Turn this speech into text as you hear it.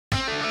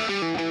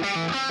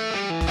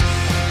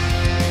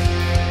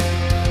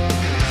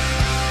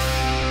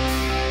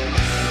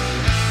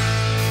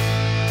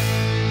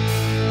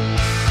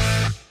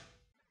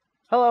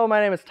Hello, my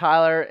name is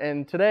Tyler,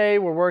 and today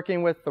we're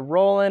working with the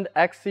Roland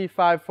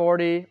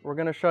XC-540. We're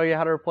going to show you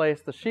how to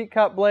replace the sheet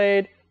cut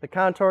blade, the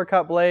contour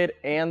cut blade,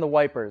 and the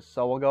wipers.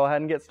 So we'll go ahead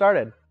and get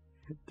started.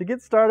 To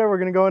get started, we're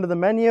going to go into the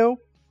menu,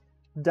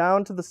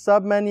 down to the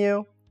sub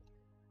menu,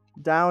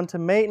 down to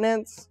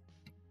maintenance,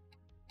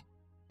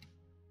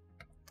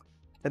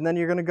 and then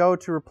you're going to go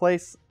to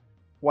replace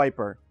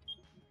wiper.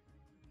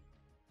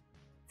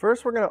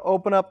 First, we're going to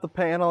open up the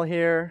panel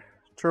here.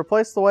 To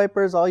replace the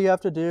wipers, all you have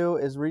to do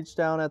is reach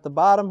down at the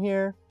bottom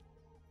here.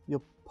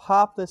 You'll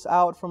pop this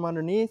out from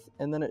underneath,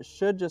 and then it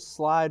should just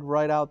slide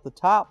right out the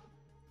top.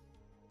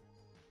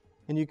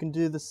 And you can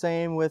do the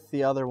same with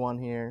the other one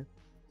here.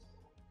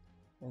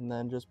 And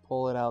then just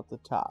pull it out the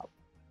top.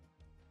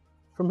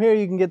 From here,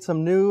 you can get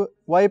some new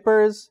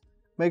wipers.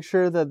 Make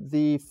sure that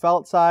the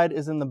felt side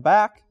is in the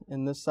back,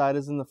 and this side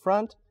is in the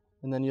front.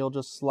 And then you'll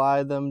just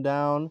slide them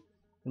down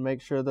and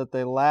make sure that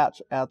they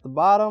latch at the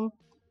bottom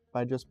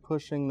by just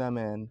pushing them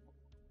in.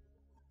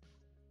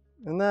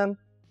 And then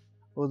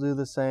we'll do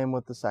the same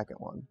with the second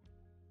one.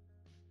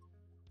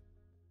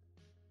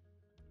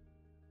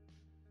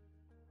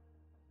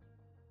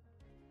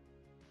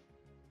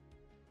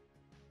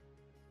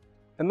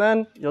 And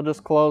then you'll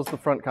just close the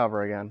front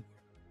cover again.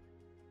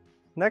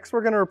 Next,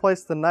 we're going to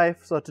replace the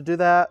knife. So to do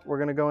that, we're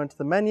going to go into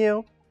the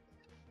menu,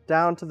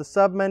 down to the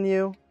sub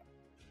menu,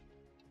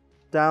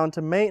 down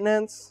to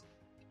maintenance,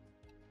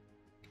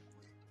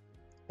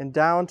 and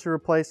down to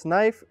replace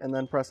knife, and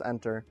then press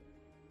enter.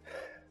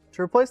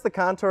 To replace the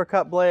contour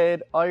cut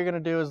blade, all you're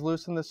going to do is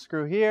loosen this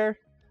screw here.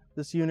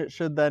 This unit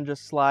should then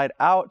just slide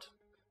out.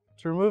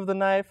 To remove the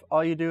knife,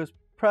 all you do is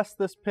press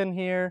this pin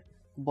here.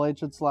 The blade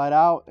should slide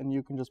out, and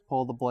you can just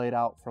pull the blade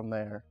out from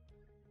there.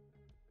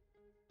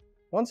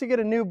 Once you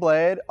get a new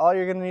blade, all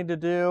you're going to need to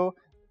do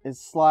is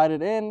slide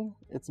it in.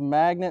 It's a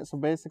magnet, so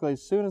basically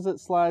as soon as it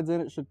slides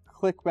in, it should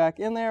click back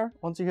in there.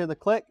 Once you hear the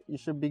click, you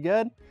should be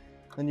good.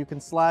 Then you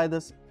can slide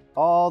this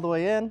all the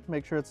way in,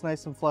 make sure it's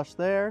nice and flush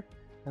there,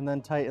 and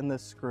then tighten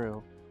this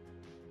screw.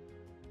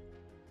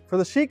 For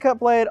the sheet cut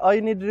blade, all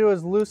you need to do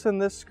is loosen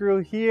this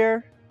screw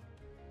here.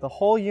 The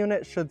whole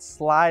unit should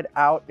slide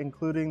out,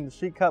 including the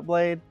sheet cut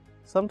blade.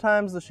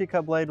 Sometimes the sheet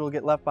cut blade will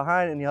get left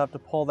behind and you'll have to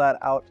pull that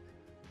out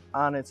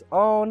on its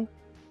own.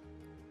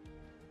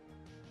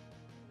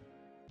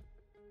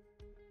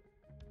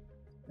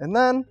 And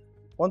then,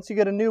 once you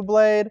get a new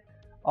blade,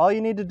 all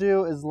you need to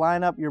do is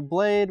line up your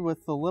blade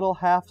with the little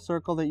half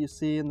circle that you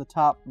see in the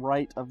top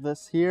right of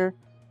this here.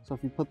 So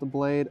if you put the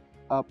blade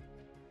up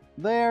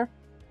there,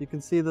 you can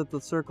see that the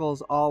circle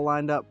is all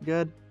lined up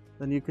good.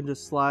 Then you can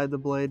just slide the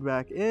blade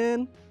back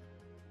in,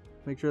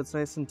 make sure it's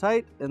nice and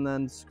tight, and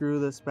then screw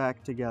this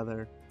back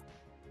together.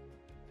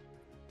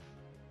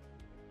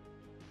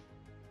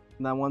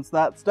 And then once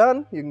that's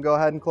done, you can go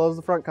ahead and close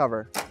the front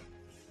cover.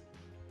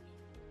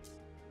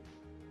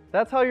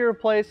 That's how you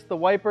replace the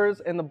wipers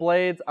and the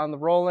blades on the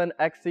Roland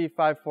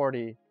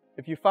XC-540.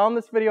 If you found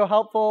this video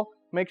helpful,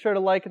 make sure to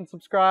like and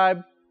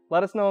subscribe.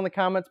 Let us know in the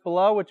comments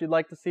below what you'd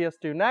like to see us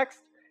do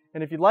next.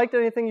 And if you liked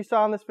anything you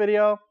saw in this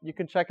video, you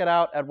can check it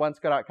out at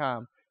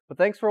wensco.com. But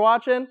thanks for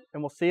watching,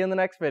 and we'll see you in the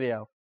next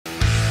video.